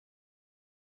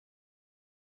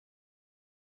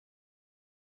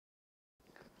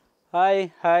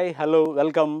Hi, hello,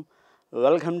 welcome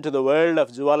to the world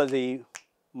of zoology.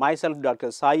 Myself,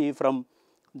 Dr. Sai from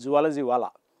Zoology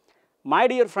Wala. My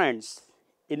dear friends,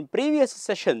 in previous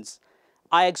sessions,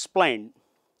 I explained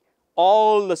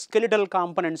all the skeletal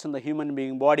components in the human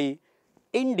being body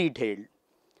in detail,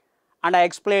 and I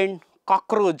explained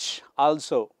cockroach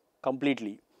also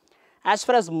completely. As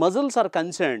far as muscles are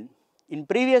concerned, in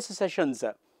previous sessions,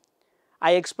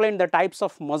 I explained the types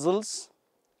of muscles.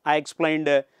 I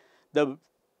explained the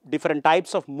different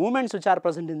types of movements which are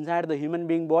present inside the human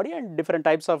being body and different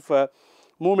types of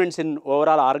movements in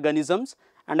overall organisms,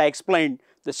 and I explained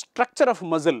the structure of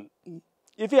muscle.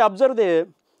 If you observe the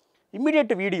immediate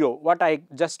video what I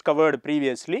just covered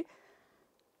previously,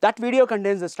 that video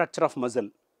contains the structure of muscle,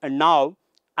 and now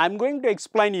I am going to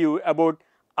explain you about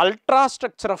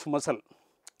ultrastructure of muscle.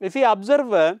 If you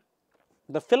observe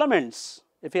the filaments,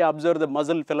 if you observe the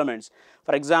muscle filaments,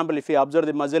 for example, if you observe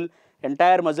the muscle,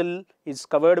 entire muscle is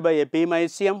covered by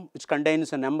epimysium, which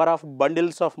contains a number of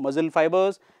bundles of muscle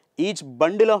fibers. Each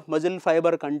bundle of muscle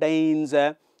fiber contains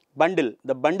a bundle.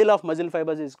 The bundle of muscle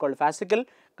fibers is called fascicle,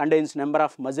 contains number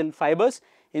of muscle fibers.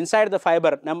 Inside the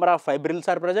fiber, number of fibrils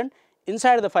are present.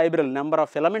 Inside the fibril, number of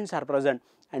filaments are present.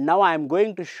 And now I am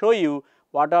going to show you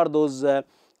what are those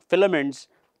filaments,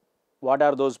 what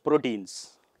are those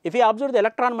proteins. If you observe the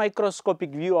electron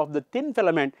microscopic view of the thin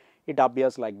filament, it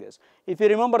appears like this. If you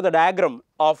remember the diagram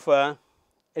of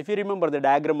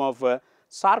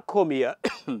sarcomere,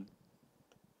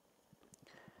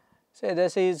 say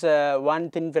this is one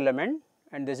thin filament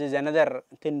and this is another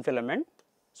thin filament.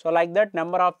 So like that,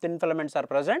 number of thin filaments are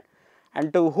present,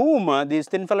 and to whom these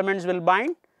thin filaments will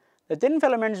bind? The thin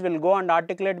filaments will go and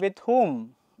articulate with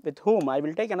whom? With whom? I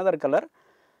will take another color.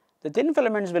 The thin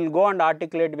filaments will go and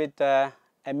articulate with a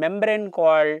membrane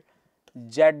called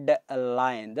Z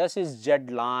line. This is Z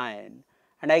line,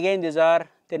 and again these are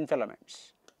thin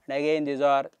filaments, and again these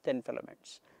are thin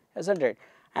filaments, isn't it?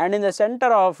 And in the center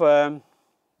of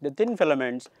the thin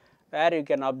filaments, where you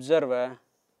can observe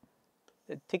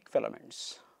the thick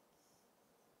filaments.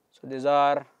 So these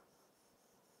are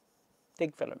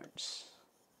thick filaments,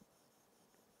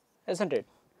 isn't it?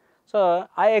 So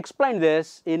I explained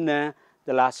this in the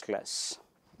last class.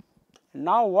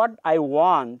 Now what I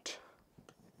want,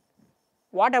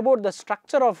 what about the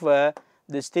structure of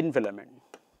this thin filament?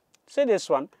 Say this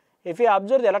one, if you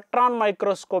observe the electron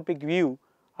microscopic view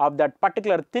of that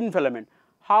particular thin filament,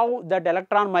 how that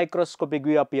electron microscopic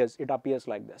view appears? It appears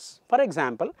like this. For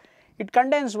example, it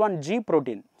contains one G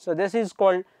protein. So this is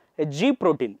called a G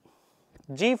protein.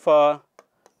 G for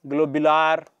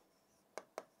globular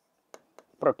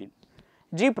protein.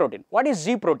 G protein. What is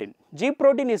G protein? G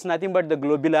protein is nothing but the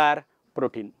globular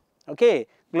protein. Okay,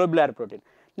 globular protein.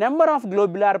 Number of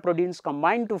globular proteins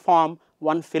combine to form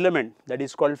one filament, that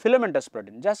is called filamentous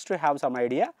protein. Just to have some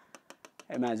idea,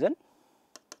 imagine.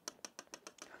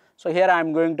 So here I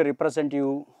am going to represent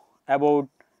you about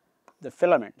the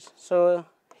filaments. So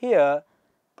here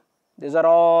these are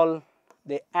all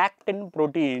the actin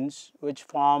proteins which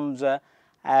forms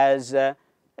as a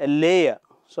layer.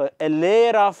 So a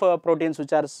layer of proteins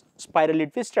which are spirally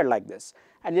twisted like this,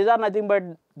 and these are nothing but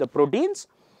the proteins.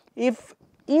 If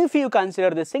you consider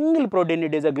the single protein,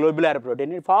 it is a globular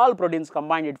protein. If all proteins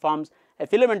combined, it forms a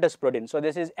filamentous protein. So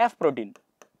this is F protein.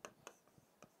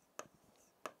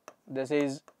 This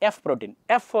is F protein.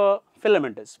 F for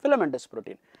filamentous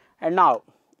protein. And now,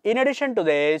 in addition to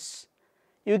this,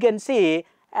 you can see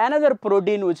another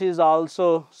protein which is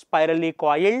also spirally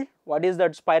coiled. What is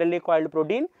that spirally coiled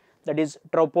protein? That is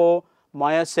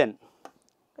Tropomyosin.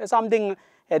 Something,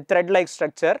 a thread-like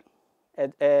structure.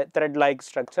 A thread-like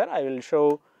structure. I will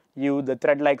show you the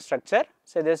thread-like structure.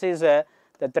 So this is the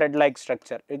thread-like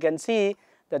structure. You can see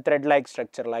the thread-like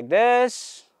structure like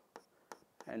this,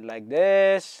 and like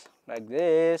this, like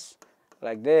this,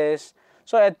 like this.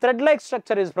 So a thread-like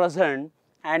structure is present,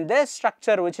 and this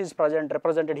structure which is present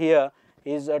represented here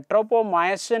is a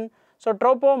tropomyosin. So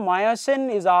tropomyosin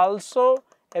is also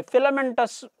a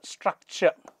filamentous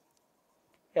structure.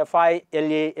 Filamentous,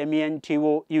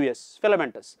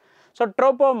 filamentous. So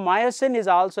tropomyosin is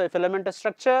also a filamentous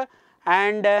structure,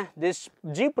 and this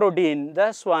G protein,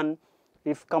 this one,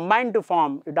 if combined to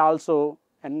form, it also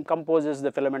encompasses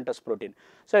the filamentous protein.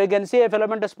 So you can see a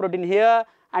filamentous protein here,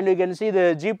 and you can see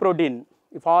the G protein.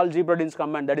 If all G proteins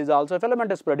combine, that is also a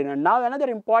filamentous protein. And now another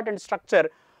important structure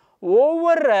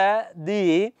over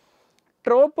the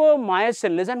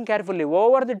tropomyosin. Listen carefully.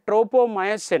 Over the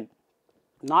tropomyosin,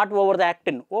 not over the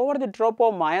actin. Over the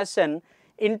tropomyosin,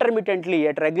 intermittently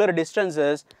at regular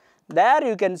distances, there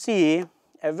you can see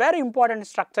a very important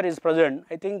structure is present.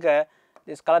 I think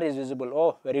this color is visible.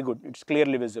 Oh, very good. It's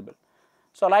clearly visible.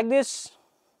 So, like this,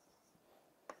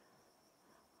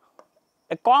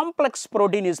 a complex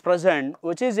protein is present,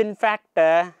 which is in fact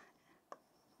a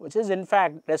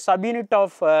subunit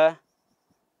of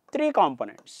 3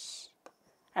 components,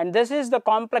 and this is the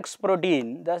complex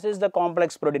protein. This is the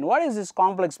complex protein. What is this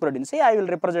complex protein? See, I will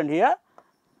represent here,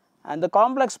 and the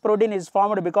complex protein is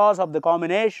formed because of the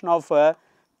combination of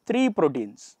 3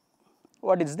 proteins.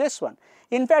 What is this one?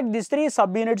 In fact, these 3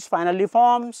 subunits finally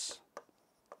forms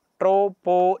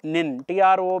troponin,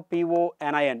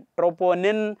 Troponin.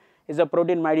 Troponin is a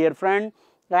protein, my dear friend.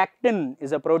 Actin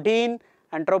is a protein,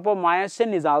 and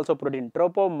tropomyosin is also protein.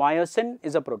 Tropomyosin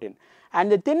is a protein,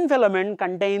 and the thin filament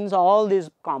contains all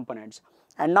these components.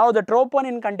 And now the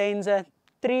troponin contains 3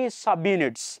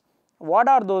 subunits. What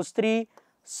are those 3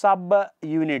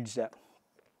 subunits?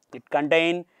 It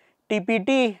contains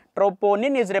TPT.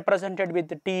 Troponin is represented with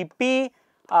TP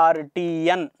or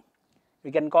TN. We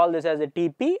can call this as a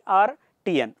TP or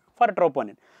TN for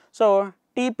troponin. So,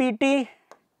 TPT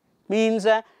means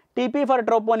TP for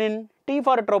troponin, T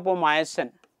for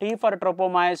tropomyosin, T for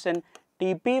tropomyosin,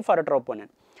 TP for troponin.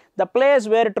 The place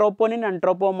where troponin and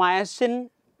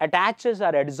tropomyosin attaches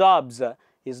or adsorbs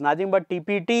is nothing but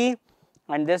TPT,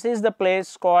 and this is the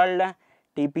place called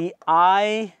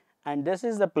TPI, and this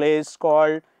is the place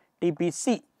called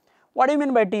TPC. What do you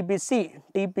mean by TPC?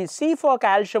 TPC for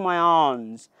calcium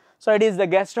ions. So, it is the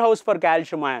guest house for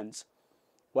calcium ions.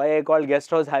 Why I call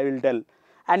guest house, I will tell.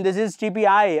 And this is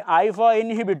TPI, I for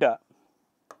inhibitor.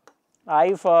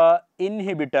 I for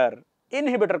inhibitor.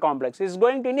 Inhibitor complex is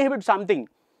going to inhibit something.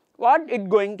 What it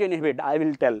going to inhibit, I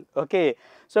will tell. Okay.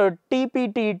 So,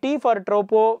 TPTT for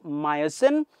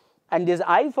tropomyosin, and this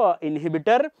I for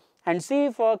inhibitor, and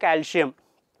C for calcium.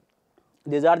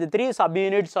 These are the 3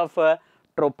 subunits of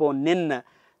troponin.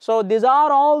 So, these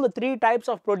are all the 3 types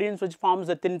of proteins which forms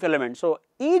the thin filament. So,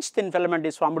 each thin filament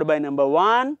is formed by number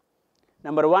 1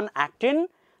 actin,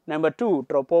 number 2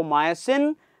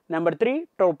 tropomyosin, number 3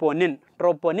 troponin.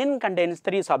 Troponin contains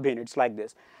 3 subunits like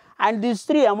this. And these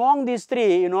 3, among these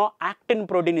 3, actin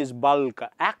protein is bulk.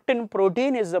 Actin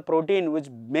protein is the protein which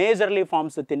majorly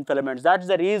forms the thin filaments. That is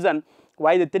the reason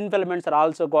why the thin filaments are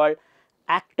also called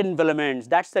actin filaments.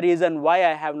 That is the reason why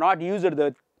I have not used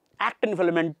the actin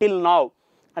filament till now.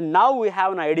 And now we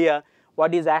have an idea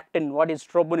what is actin, what is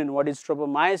troponin, what is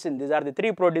tropomyosin. These are the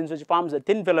 3 proteins which forms the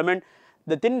thin filament.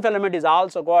 The thin filament is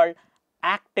also called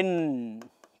actin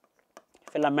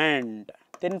filament.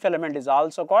 Thin filament is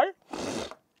also called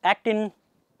actin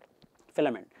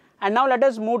filament. And now let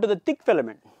us move to the thick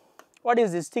filament. What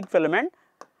is this thick filament?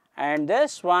 And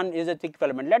this one is a thick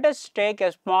filament. Let us take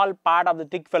a small part of the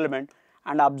thick filament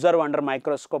and observe under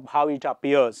microscope how it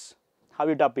appears.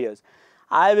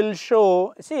 I will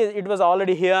show. See, it was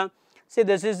already here. See,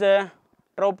 this is a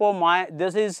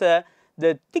this is the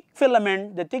thick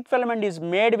filament. The thick filament is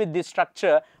made with this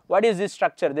structure. What is this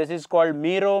structure? This is called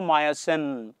Miro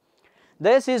Myosin.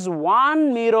 This is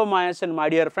one Miro Myosin, my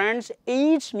dear friends.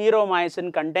 Each Miro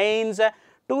Myosin contains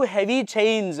 2 heavy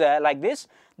chains like this.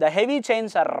 The heavy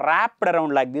chains are wrapped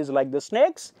around like this, like the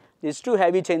snakes. These 2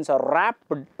 heavy chains are wrapped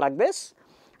like this,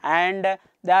 and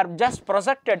they are just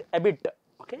projected a bit.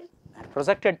 Okay,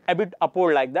 projected a bit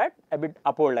upward like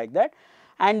that,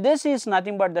 and this is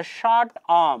nothing but the short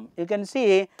arm. You can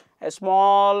see a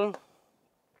small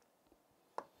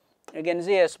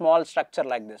structure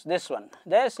like this. This one,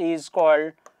 this is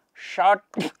called short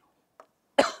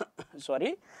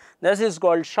sorry, this is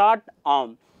called short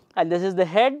arm, and this is the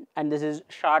head, and this is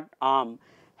short arm.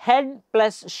 Head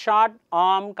plus short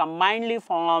arm combinedly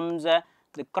forms the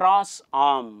cross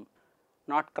arm.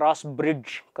 Not cross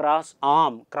bridge, cross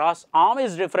arm. Cross arm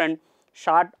is different,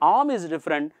 short arm is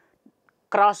different,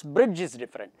 cross bridge is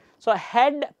different. So,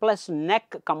 head plus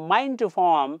neck combine to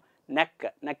form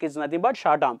neck. Neck is nothing but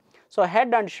short arm. So,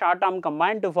 head and short arm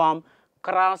combine to form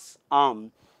cross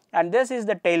arm, and this is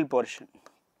the tail portion,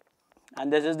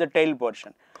 and this is the tail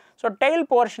portion. So, tail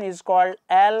portion is called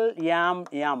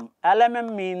LMM.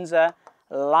 LMM means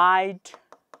light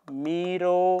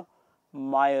Miro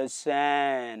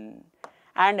Myosin,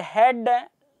 and head,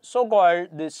 so called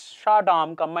this short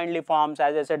arm combinedly forms,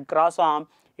 as I said, cross arm.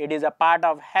 It is a part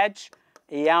of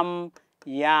HMM.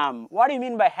 What do you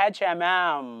mean by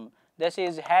HMM? This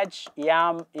is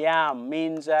HMM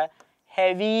means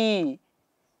heavy,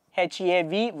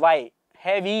 HAVY,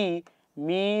 heavy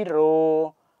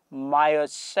Miro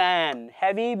Myosin,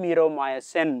 heavy Miro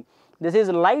Myosin. This is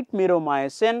light Miro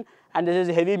Myosin, and this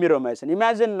is heavy Miro Myosin.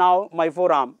 Imagine now my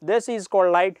forearm. This is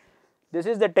called light. This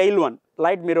is the tail one,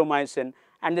 light Miro Myosin,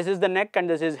 and this is the neck, and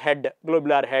this is head,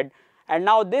 globular head. And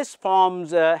now this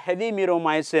forms heavy Miro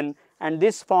Myosin, and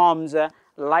this forms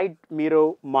light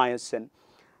Miro Myosin.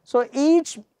 So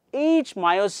each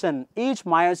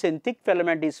myosin thick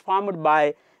filament is formed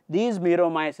by these Miro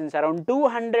myosins. Around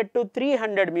 200 to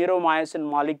 300 Miro myosin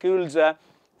molecules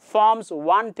forms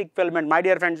one thick filament. My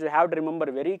dear friends, you have to remember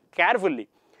very carefully.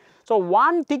 So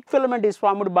one thick filament is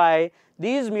formed by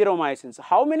these Miro myosins.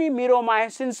 How many Miro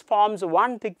myosins forms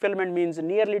one thick filament means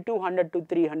nearly 200 to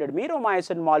 300 Miro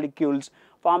myosin molecules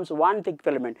forms one thick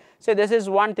filament. Say this is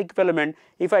one thick filament.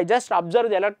 If I just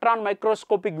observe the electron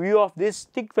microscopic view of this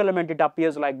thick filament, it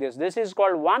appears like this. This is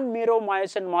called one Miro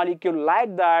myosin molecule.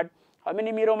 Like that, how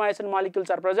many Miro myosin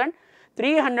molecules are present?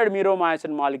 300 Miro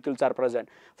myosin molecules are present.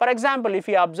 For example, if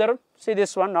you observe, see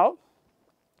this one now,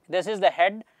 this is the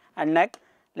head and neck.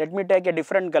 Let me take a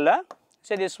different color.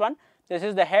 See this one, this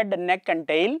is the head, neck and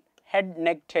tail, head,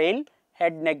 neck, tail,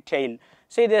 head, neck, tail.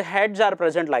 See the heads are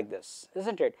present like this,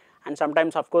 isn't it? And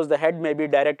sometimes of course the head may be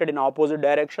directed in opposite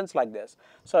directions like this.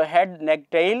 So head, neck,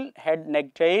 tail, head,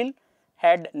 neck, tail,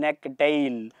 head, neck,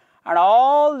 tail. And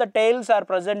all the tails are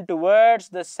present towards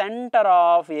the center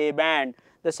of A band.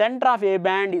 The center of A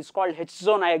band is called H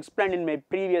zone. I explained in my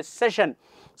previous session.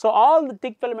 So all the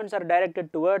thick filaments are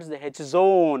directed towards the H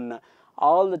zone.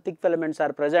 All the thick filaments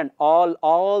are present.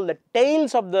 All the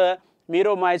tails of the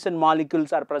Miro myosin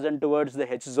molecules are present towards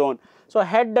the H zone. So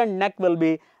head and neck will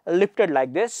be lifted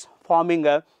like this, forming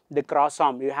the cross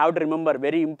arm. You have to remember,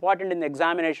 very important in the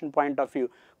examination point of view.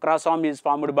 Cross arm is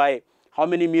formed by how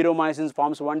many Miro myosins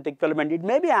forms one thick filament? It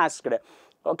may be asked.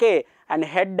 Okay, and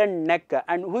head and neck,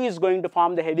 and who is going to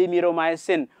form the heavy Miro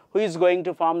myosin? Who is going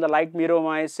to form the light Miro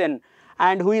myosin?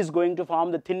 And who is going to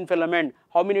form the thin filament?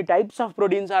 How many types of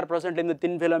proteins are present in the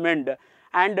thin filament?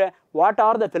 And what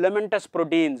are the filamentous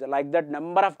proteins? Like that,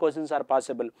 number of questions are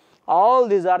possible. All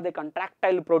these are the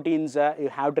contractile proteins you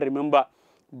have to remember.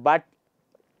 But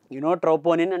you know,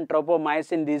 troponin and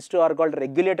tropomyosin, these two are called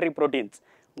regulatory proteins.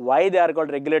 Why they are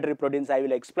called regulatory proteins, I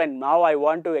will explain. Now I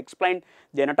want to explain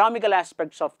the anatomical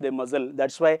aspects of the muscle.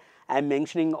 That's why I am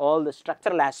mentioning all the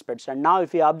structural aspects. And now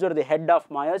if you observe the head of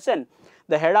myosin,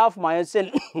 the head of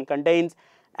myosin contains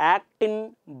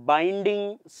actin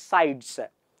binding sites.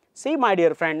 See my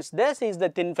dear friends, this is the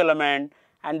thin filament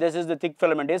and this is the thick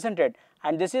filament, isn't it?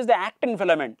 And this is the actin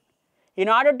filament. In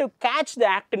order to catch the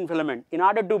actin filament, in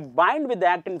order to bind with the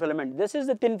actin filament, this is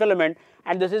the thin filament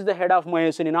and this is the head of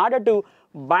myosin. In order to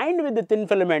bind with the thin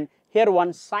filament, here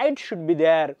one site should be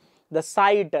there. The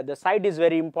site is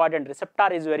very important,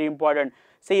 receptor is very important.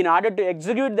 See, in order to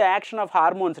execute the action of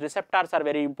hormones, receptors are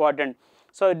very important.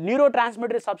 So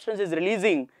neurotransmitter substance is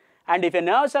releasing, and if a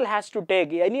nerve cell has to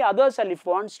take, any other cell if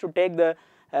wants to take the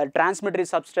transmittory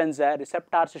substance,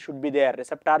 receptors should be there.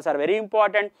 Receptors are very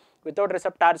important. Without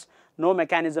receptors, no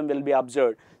mechanism will be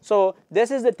observed. So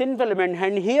this is the thin filament,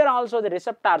 and here also the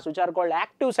receptors, which are called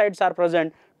active sites, are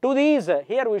present. To these,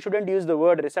 here we shouldn't use the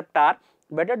word receptor,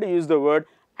 better to use the word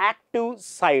active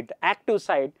site. Active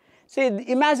site. See,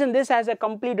 imagine this as a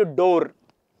complete door.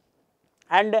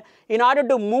 And in order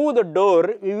to move the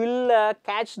door, we will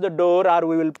catch the door, or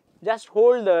we will just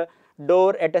hold the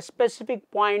door at a specific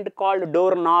point called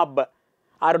door knob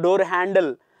or door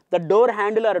handle. The door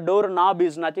handle or door knob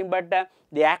is nothing but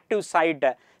the active site.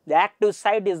 The active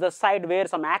site is the site where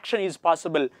some action is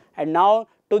possible. And now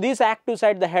to this active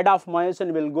site, the head of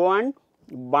myosin will go and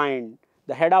bind.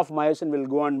 The head of myosin will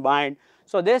go and bind.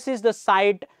 So this is the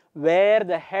site where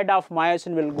the head of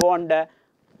myosin will go and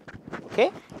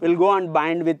will go and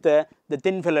bind with the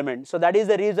thin filament. So that is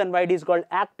the reason why it is called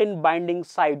actin binding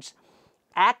sites.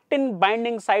 Actin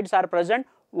binding sites are present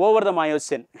over the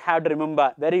myosin. Have to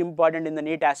remember, very important in the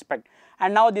NEET aspect.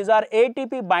 And now these are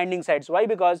ATP binding sites. Why?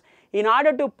 Because in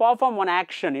order to perform one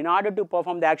action, in order to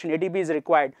perform the action, ATP is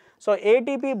required. So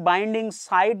ATP binding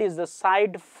site is the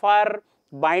site for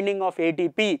binding of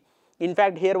ATP. In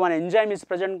fact, here one enzyme is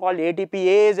present called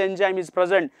ATPase enzyme is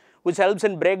present, which helps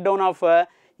in breakdown of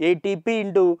ATP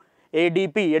into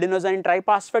ADP. Adenosine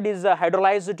triphosphate is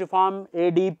hydrolyzed to form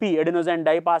ADP, adenosine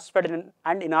diphosphate,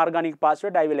 and inorganic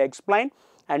phosphate. I will explain.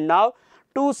 And now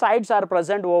two sites are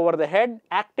present over the head,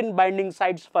 actin binding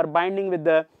sites for binding with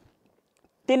the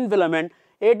thin filament,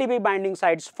 ATP binding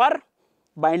sites for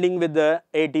binding with the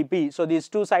ATP. So these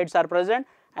two sites are present,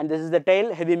 and this is the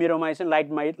tail, heavy Miro myosin,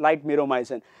 light Miro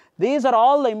myosin. These are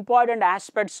all the important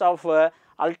aspects of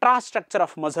ultrastructure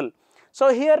of muscle.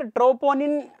 So here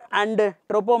troponin and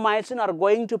tropomyosin are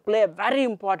going to play a very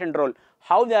important role.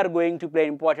 How they are going to play an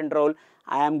important role,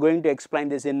 I am going to explain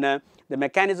this in the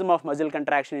mechanism of muscle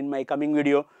contraction in my coming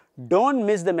video. Don't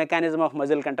miss the mechanism of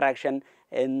muscle contraction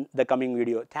in the coming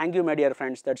video. Thank you, my dear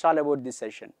friends. That's all about this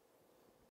session.